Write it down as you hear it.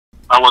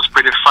I was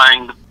pretty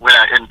fine when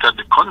I entered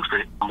the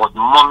country. But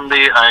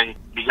Monday, I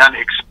began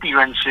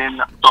experiencing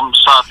some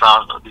sort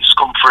of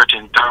discomfort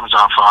in terms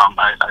of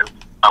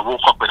I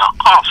woke up with a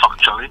cough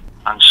actually,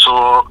 and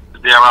so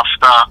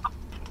thereafter,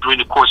 during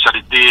the course of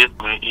the day,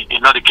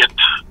 in order to get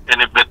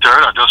any better,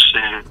 I just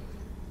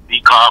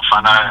week off,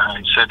 and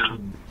I said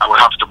I would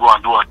have to go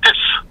and do a test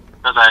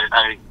because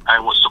I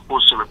was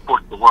supposed to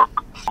report to work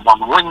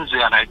on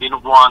Wednesday, and I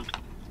didn't want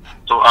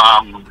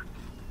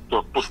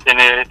to put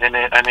any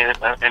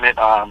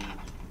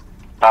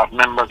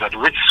members at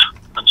risk,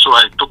 and so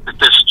I took the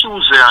test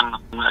Tuesday, and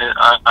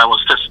I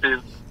was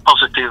tested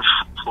positive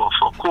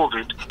for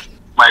COVID.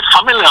 My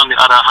family, on the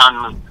other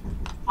hand,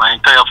 my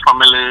entire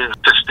family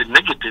tested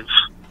negative,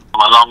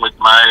 along with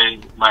my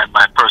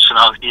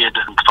personal aide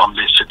from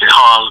the city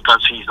hall,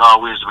 because he's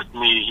always with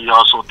me. He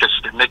also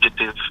tested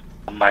negative.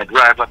 My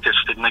driver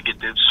tested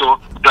negative. So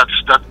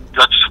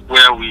that's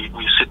where we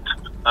sit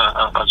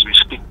as we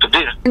speak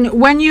today. And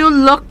when you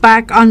look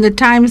back on the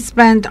time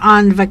spent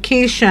on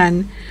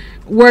vacation,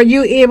 were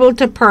you able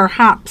to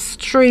perhaps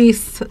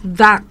trace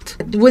that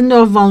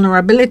window of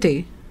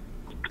vulnerability?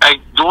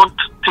 I don't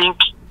think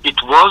it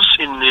was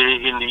in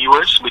the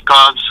US,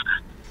 because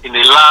in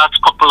the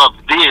last couple of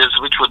days,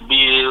 which would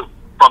be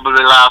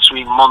probably last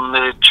week,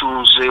 Monday,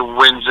 Tuesday,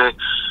 Wednesday,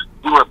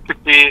 we were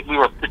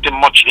pretty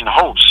much in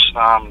house,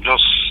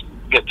 just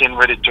getting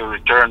ready to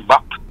return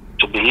back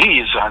to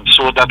Belize, and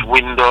so that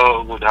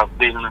window would have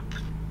been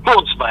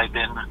closed by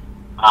then.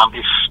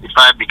 If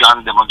I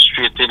began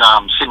demonstrating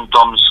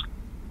symptoms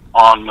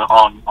on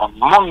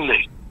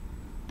Monday,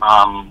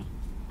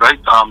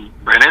 right,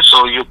 Brennan?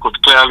 So you could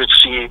clearly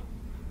see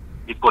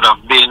it could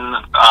have been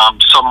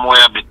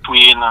somewhere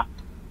between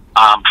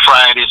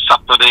Friday,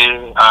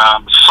 Saturday,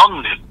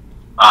 Sunday.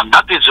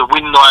 That is a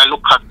window I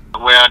look at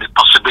where the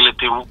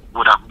possibility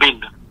would have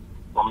been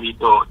for me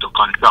to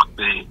contract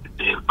the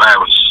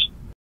virus.